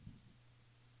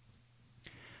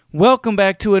Welcome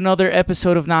back to another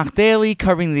episode of Nach Daily,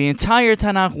 covering the entire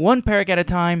Tanakh, one parak at a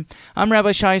time. I'm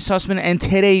Rabbi Shai Sussman, and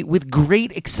today, with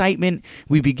great excitement,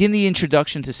 we begin the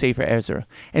introduction to Sefer Ezra.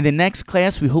 In the next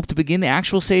class, we hope to begin the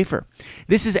actual Sefer.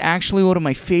 This is actually one of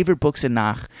my favorite books in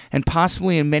Nach, and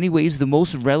possibly in many ways the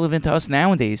most relevant to us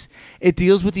nowadays. It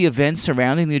deals with the events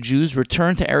surrounding the Jews'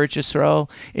 return to Eretz Yisrael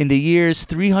in the years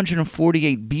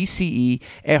 348 BCE,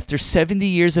 after 70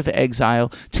 years of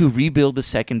exile, to rebuild the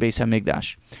second Beis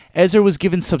HaMikdash. Ezra was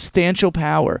given substantial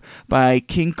power by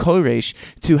King Koresh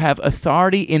to have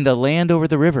authority in the land over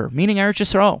the river, meaning Eretz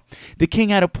Yisrael. The king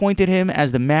had appointed him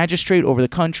as the magistrate over the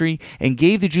country and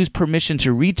gave the Jews permission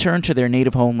to return to their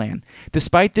native homeland.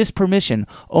 Despite this permission,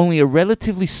 only a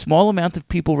relatively small amount of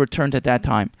people returned at that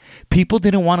time. People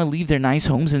didn't want to leave their nice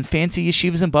homes and fancy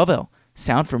yeshivas in Bavel.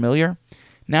 Sound familiar?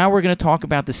 Now we're going to talk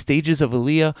about the stages of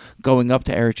Aliyah going up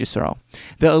to Eretz Yisrael.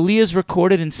 The Aliyahs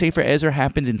recorded in Sefer Ezra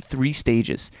happened in 3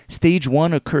 stages. Stage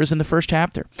 1 occurs in the first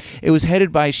chapter. It was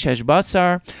headed by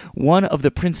Sheshbatzar, one of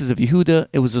the princes of Yehuda.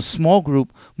 It was a small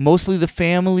group, mostly the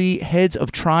family heads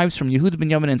of tribes from Yehuda,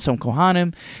 Binyamin, and some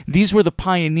Kohanim. These were the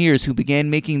pioneers who began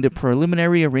making the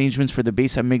preliminary arrangements for the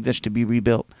Beis HaMikdash to be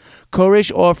rebuilt.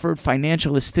 Koresh offered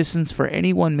financial assistance for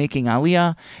anyone making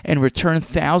Aliyah and returned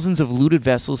thousands of looted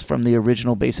vessels from the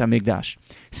original Beis HaMikdash.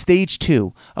 Stage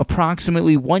 2,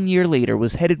 approximately 1 year later,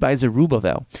 was headed by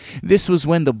Zerubbabel. This was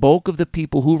when the bulk of the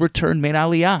people who returned made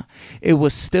Aliyah. It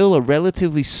was still a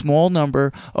relatively small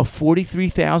number of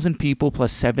 43,000 people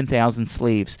plus 7,000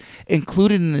 slaves.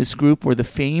 Included in this group were the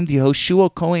famed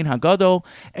Yehoshua Kohen Hagadol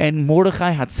and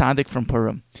Mordechai Hatzadik from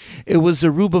Purim. It was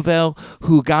Zerubbabel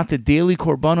who got the daily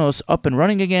korbanos up and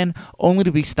running again, only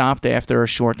to be stopped after a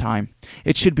short time.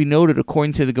 It should be noted,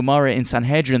 according to the Gemara in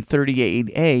Sanhedrin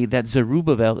 38a, that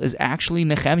Zerubbabel is actually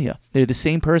Nehemiah. They're the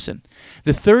same person.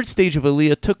 The third stage of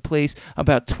Aliyah took place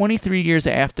about 23 years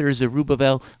after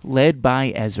Zerubbabel, led by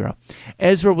Ezra.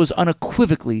 Ezra was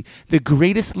unequivocally the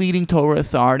greatest leading Torah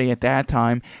authority at that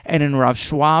time, and in Rav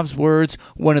Schwab's words,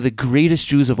 one of the greatest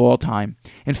Jews of all time.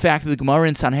 In fact, the Gemara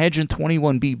in Sanhedrin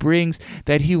 21b brings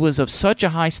that he was of such a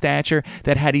high stature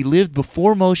that had he lived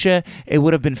before Moshe, it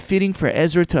would have been fitting for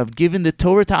Ezra to have given the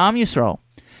Torah to Am Yisrael.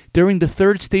 During the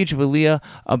third stage of Aliyah,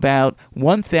 about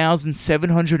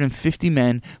 1,750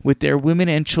 men with their women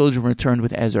and children returned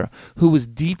with Ezra, who was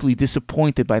deeply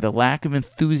disappointed by the lack of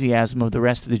enthusiasm of the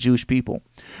rest of the Jewish people.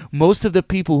 Most of the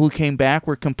people who came back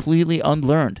were completely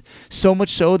unlearned, so much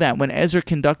so that when Ezra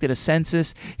conducted a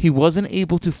census, he wasn't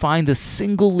able to find a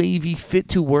single Levi fit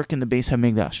to work in the Beis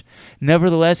HaMikdash.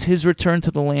 Nevertheless, his return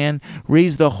to the land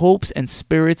raised the hopes and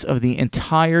spirits of the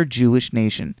entire Jewish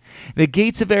nation. The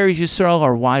gates of Eretz Yisrael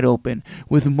are wide open,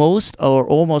 with most or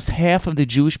almost half of the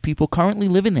Jewish people currently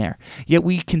living there, yet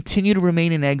we continue to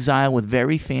remain in exile with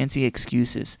very fancy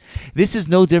excuses. This is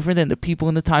no different than the people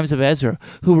in the times of Ezra,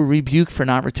 who were rebuked for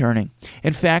not returning.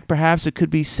 In fact, perhaps it could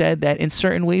be said that in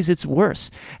certain ways it's worse,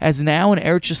 as now in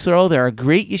Eretz Yisrael there are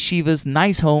great yeshivas,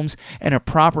 nice homes, and a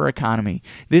proper economy.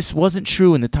 This wasn't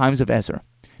true in the times of Ezra.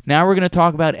 Now we're going to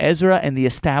talk about Ezra and the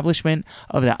establishment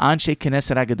of the Anshe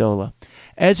Knesset HaGedolah.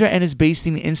 Ezra and his Beis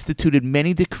Din instituted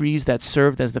many decrees that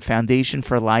served as the foundation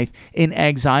for life in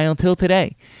exile until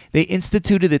today. They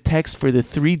instituted the text for the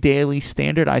 3 daily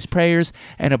standardized prayers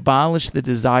and abolished the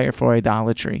desire for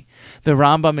idolatry. The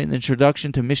Rambam in the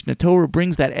introduction to Mishnah Torah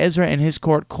brings that Ezra and his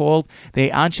court, called the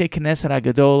Anshe Knesset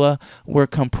HaGedolah, were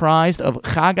comprised of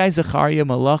Chagai, Zechariah,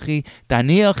 Malachi,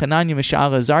 Daniel, Hananiah,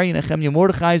 Mishael, Azariah, Nehemiah,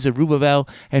 Mordechai, Zerubbabel,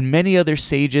 and many other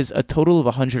sages, a total of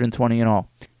 120 in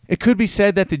all. It could be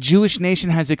said that the Jewish nation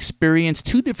has experienced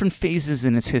 2 different phases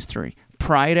in its history,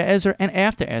 prior to Ezra and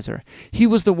after Ezra. He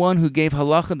was the one who gave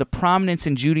halacha the prominence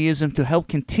in Judaism to help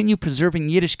continue preserving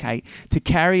Yiddishkeit to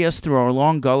carry us through our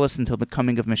long gullus until the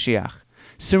coming of Mashiach.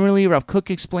 Similarly, Rav Kook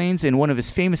explains in one of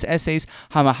his famous essays,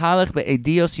 Hamahalech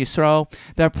Be'edios Yisrael,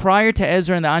 that prior to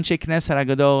Ezra and the Anshe Knesset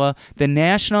HaGedolah, the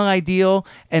national ideal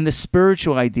and the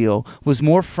spiritual ideal was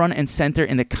more front and center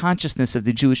in the consciousness of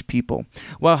the Jewish people.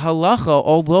 While halacha,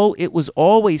 although it was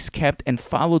always kept and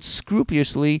followed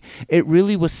scrupulously, it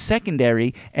really was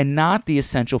secondary and not the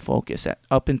essential focus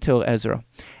up until Ezra.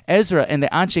 Ezra and the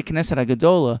Anshe Knesset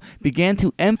HaGedolah began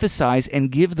to emphasize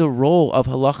and give the role of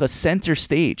halacha center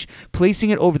stage,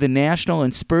 placing it over the national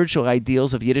and spiritual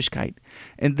ideals of Yiddishkeit.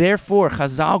 And therefore,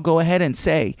 Chazal go ahead and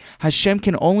say, Hashem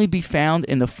can only be found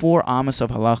in the 4 Amos of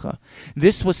halacha.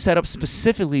 This was set up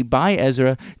specifically by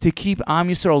Ezra to keep Am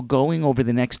Yisrael going over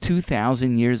the next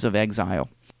 2,000 years of exile.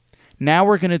 Now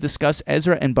we're going to discuss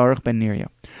Ezra and Baruch ben Neriah.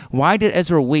 Why did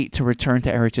Ezra wait to return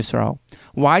to Eretz Yisrael?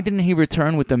 Why didn't he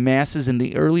return with the masses in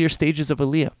the earlier stages of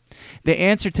Aliyah? The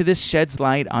answer to this sheds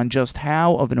light on just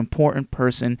how of an important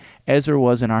person Ezra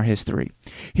was in our history.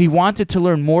 He wanted to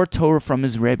learn more Torah from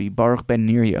his Rebbe, Baruch ben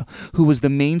Neriah, who was the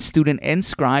main student and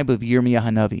scribe of Yirmiyah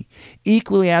Hanavi.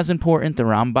 Equally as important, the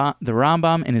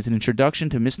Rambam, in his introduction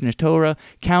to Mishneh Torah,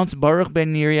 counts Baruch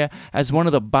ben Neriah as one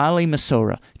of the Balei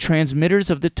Masorah, transmitters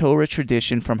of the Torah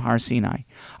tradition from Har Sinai.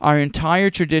 Our entire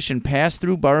tradition passed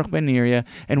through Baruch ben Neriah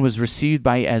and was received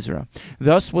by Ezra.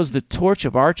 Thus was the torch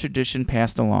of our tradition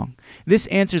passed along. This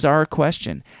answers our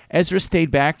question. Ezra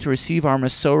stayed back to receive our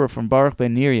Masorah from Baruch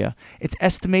ben Neriah. It's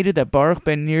estimated that Baruch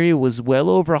ben Neriah was well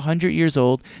over 100 years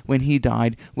old when he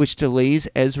died, which delayed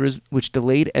Ezra's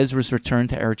return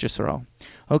to Eretz Yisrael.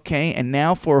 Okay, and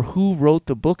now for who wrote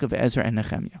the book of Ezra and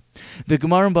Nehemiah. The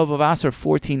Gemara in Bava Basra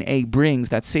 14a brings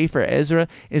that Sefer Ezra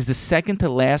is the second to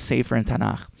last Sefer in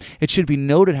Tanakh. It should be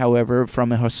noted, however,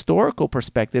 from a historical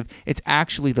perspective, it's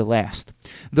actually the last.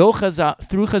 Though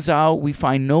through Chazal we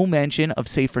find no mention of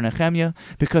Sefer Nehemiah,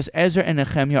 because Ezra and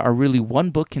Nehemiah are really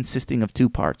one book consisting of two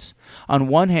parts. On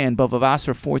one hand, Bava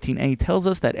Basra 14a tells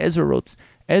us that Ezra wrote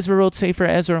Sefer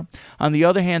Ezra. On the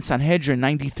other hand, Sanhedrin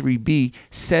 93b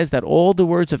says that all the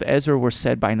words of Ezra were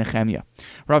said by Nehemiah.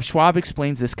 Rav Schwab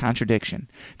explains this contradiction.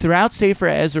 Throughout Sefer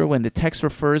Ezra, when the text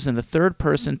refers in the third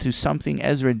person to something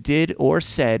Ezra did or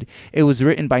said, it was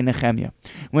written by Nehemiah.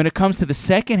 When it comes to the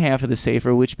second half of the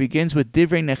Sefer, which begins with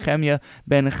Divrei Nehemiah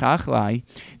ben Chachlai,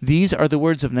 these are the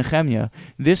words of Nehemiah.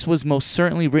 This was most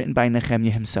certainly written by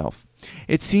Nehemiah himself.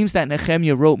 It seems that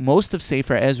Nehemiah wrote most of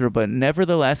Sefer Ezra, but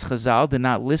nevertheless Chazal did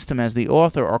not list him as the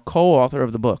author or co-author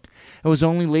of the book. It was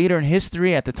only later in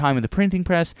history, at the time of the printing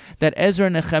press, that Ezra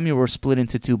and Nehemiah were split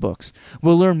into two books.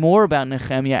 We'll learn more about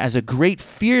Nehemiah as a great,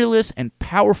 fearless, and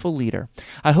powerful leader.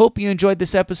 I hope you enjoyed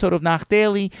this episode of Nach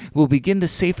Daily. We'll begin the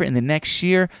Sefer in the next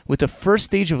year with the first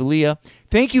stage of Aliyah.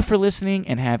 Thank you for listening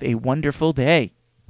and have a wonderful day.